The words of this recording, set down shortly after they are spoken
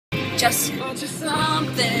just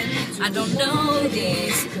something. I don't know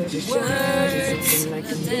these words,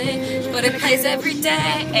 but it plays every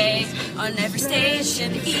day on every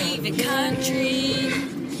station, even country.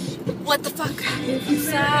 What the fuck? I'm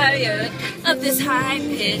tired of this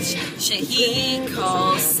high-pitched shit he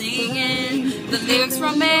calls singing. The lyrics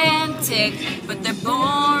romantic, but they're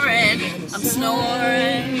boring. I'm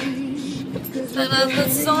snoring.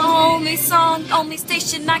 That's the only song, only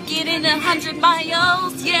station I get in 100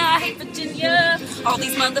 miles. Yeah, I hate Virginia. All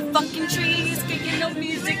these motherfucking trees, speaking no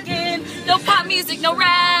music in, no pop music, no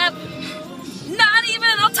rap, not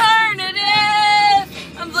even alternative.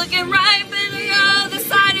 I'm looking right to the other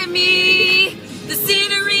side of me. The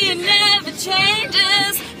scenery, it never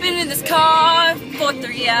changes. Been in this car for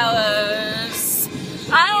 3 hours.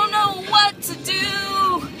 I don't know what to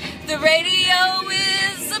do. The radio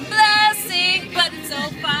is a blessing, but it's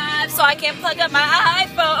 05, so I can't plug up my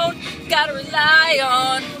iPhone. Gotta rely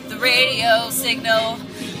on the radio signal.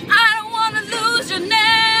 I don't wanna lose you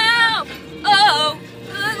now. Oh,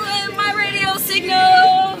 my radio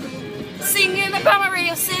signal. Singing about my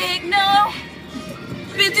radio signal.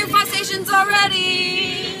 Been through 5 stations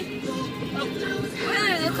already.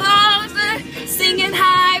 Singing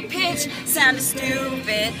high pitch, sounded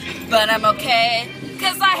stupid, but I'm okay,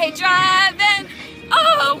 cause I hate driving.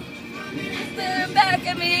 Oh, staring back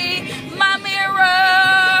at me, my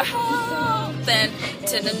mirror. Then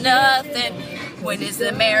to the nothing. When is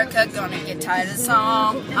America gonna get tired of the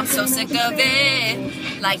song? I'm so sick of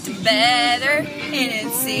it. Liked it better in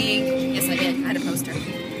sync. Yes, I did. I had a poster.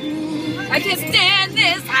 I can't stand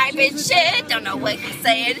this high-pitched shit. Don't know what he's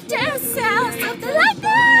saying. It just sounds something like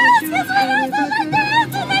this. Guess what I sound like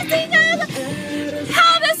this when I sing it.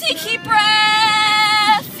 How does he keep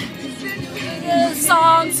breath?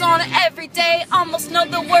 Songs on every day. Almost know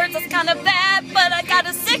the words. That's kind of bad, but I got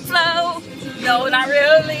a sick flow. No, not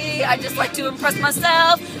really. I just like to impress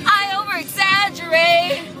myself. I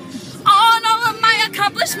over-exaggerate on all of my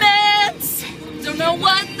accomplishments. Don't know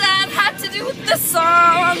what that had to do with the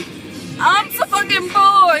song. I'm so fucking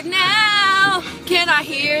bored now. Can I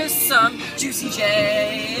hear some Juicy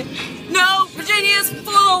J? No, Virginia's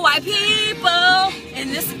full of white people.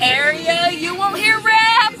 In this area, you won't hear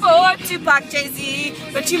rap or Tupac, Jay-Z,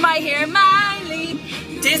 but you might hear Miley,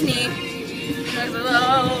 Disney.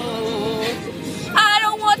 I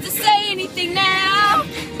don't want to say anything now,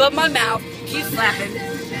 but my mouth keeps flapping.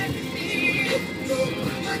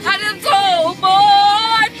 I just so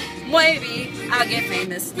bored. Maybe I'll get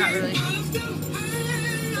famous. Not really.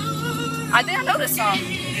 I think I know this song.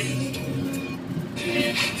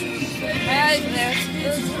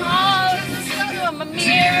 I'm a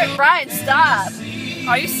mirror. Brian, stop.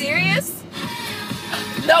 Are you serious?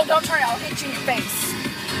 No, don't turn it. I'll hit you in your face.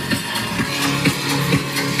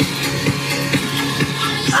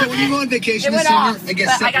 So when you go on vacation this summer, I get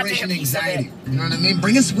separation anxiety. You know what I mean?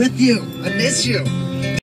 Bring us with you. I miss you.